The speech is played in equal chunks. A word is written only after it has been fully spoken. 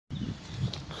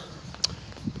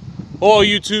Hello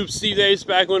YouTube, Steve Davis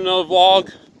back with another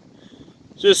vlog.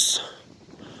 Just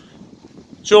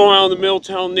chilling around the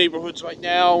Middletown neighborhoods right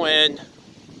now, and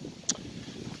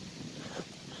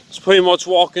it's pretty much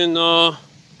walking, killing a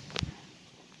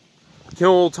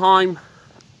little time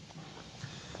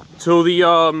till the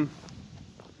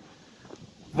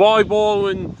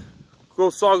volleyball and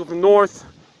girls soccer from North,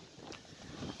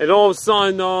 and all of a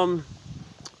sudden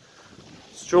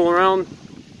just chilling around.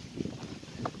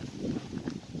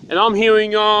 And I'm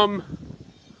hearing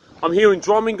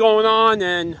drumming going on,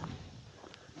 and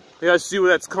I gotta see where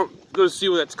that's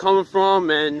coming from,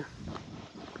 and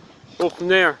go from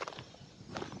there.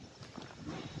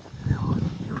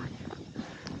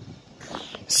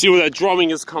 See where that drumming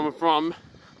is coming from.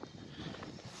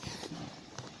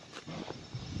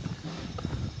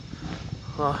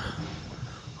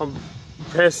 I'm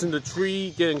passing the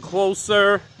tree, getting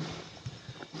closer.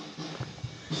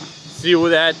 See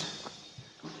where that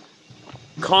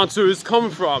concert is coming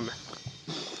from.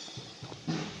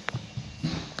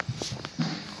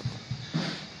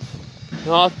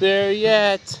 Not there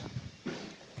yet.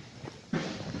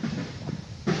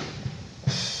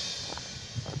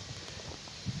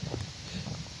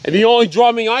 And the only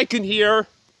drumming I can hear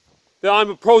that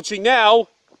I'm approaching now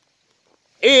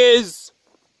is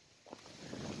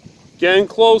getting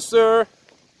closer,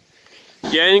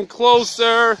 getting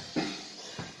closer.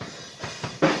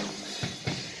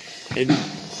 And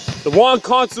the one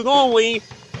constant only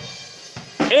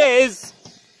is,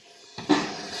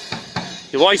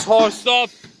 he likes hard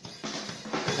stuff,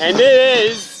 and it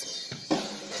is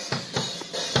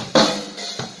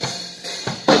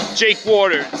Jake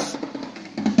Waters.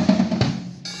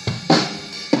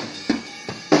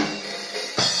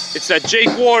 It's that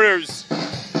Jake Waters.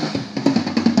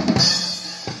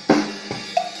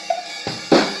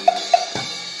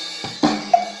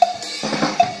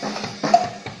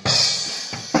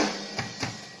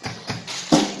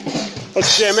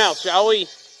 Let's jam out, shall we?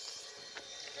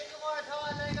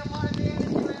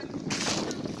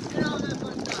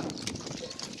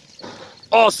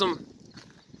 Awesome.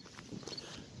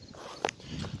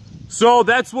 So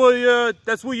that's where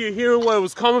you're hearing where it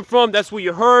was coming from. That's where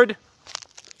you heard.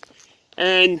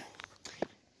 And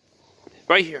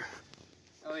right here.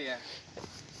 Oh yeah.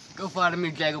 Go follow me,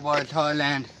 Jaguar,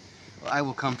 Thailand. I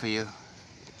will come for you.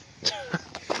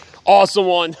 Awesome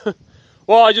one.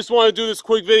 Well, I just want to do this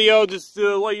quick video just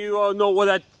to let you know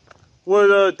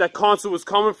where that concert was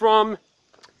coming from.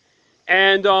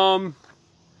 And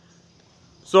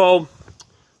so,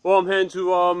 well, I'm heading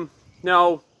to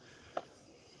now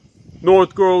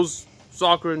North girls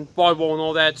soccer and volleyball and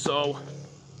all that. So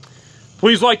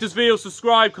please like this video,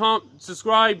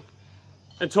 subscribe.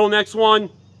 Until next one,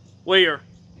 later.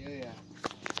 Yeah.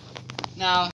 Now.